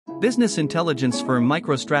Business intelligence firm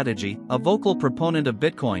MicroStrategy, a vocal proponent of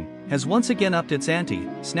Bitcoin, has once again upped its ante,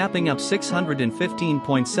 snapping up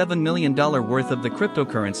 $615.7 million worth of the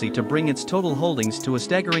cryptocurrency to bring its total holdings to a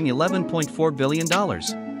staggering $11.4 billion.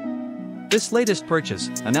 This latest purchase,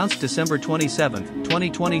 announced December 27,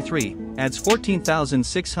 2023, adds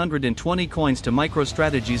 14,620 coins to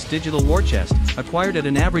MicroStrategy's digital war chest, acquired at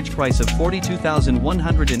an average price of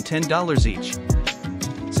 $42,110 each.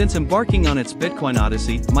 Since embarking on its Bitcoin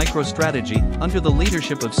odyssey, MicroStrategy, under the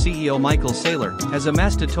leadership of CEO Michael Saylor, has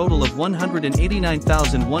amassed a total of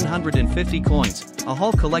 189,150 coins, a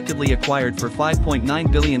haul collectively acquired for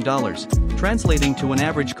 $5.9 billion, translating to an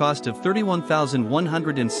average cost of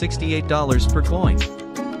 $31,168 per coin.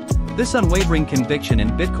 This unwavering conviction in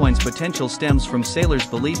Bitcoin's potential stems from Saylor's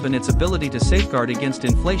belief in its ability to safeguard against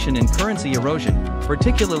inflation and currency erosion,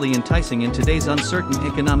 particularly enticing in today's uncertain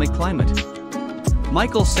economic climate.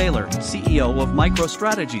 Michael Saylor, CEO of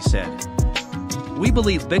MicroStrategy, said, "We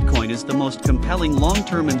believe Bitcoin is the most compelling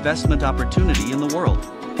long-term investment opportunity in the world.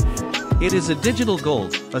 It is a digital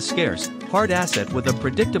gold, a scarce, hard asset with a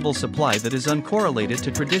predictable supply that is uncorrelated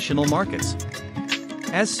to traditional markets.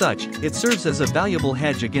 As such, it serves as a valuable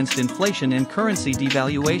hedge against inflation and currency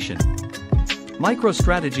devaluation."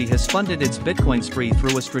 MicroStrategy has funded its Bitcoin spree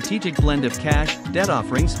through a strategic blend of cash, debt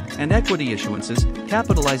offerings, and equity issuances,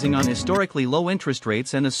 capitalizing on historically low interest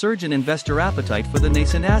rates and a surge in investor appetite for the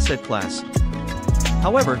nascent asset class.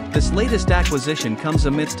 However, this latest acquisition comes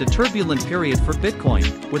amidst a turbulent period for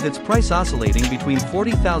Bitcoin, with its price oscillating between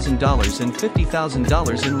 $40,000 and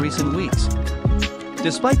 $50,000 in recent weeks.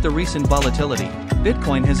 Despite the recent volatility,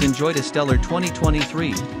 Bitcoin has enjoyed a stellar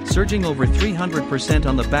 2023, surging over 300%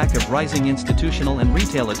 on the back of rising institutional and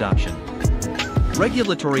retail adoption.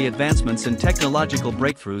 Regulatory advancements and technological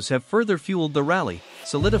breakthroughs have further fueled the rally,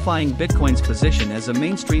 solidifying Bitcoin's position as a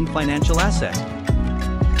mainstream financial asset.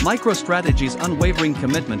 MicroStrategy's unwavering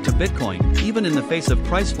commitment to Bitcoin, even in the face of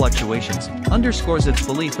price fluctuations, underscores its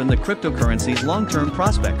belief in the cryptocurrency's long-term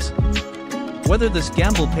prospects. Whether this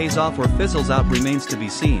gamble pays off or fizzles out remains to be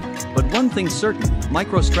seen, but one thing's certain: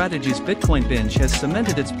 MicroStrategy's Bitcoin binge has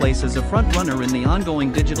cemented its place as a front-runner in the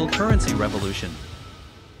ongoing digital currency revolution.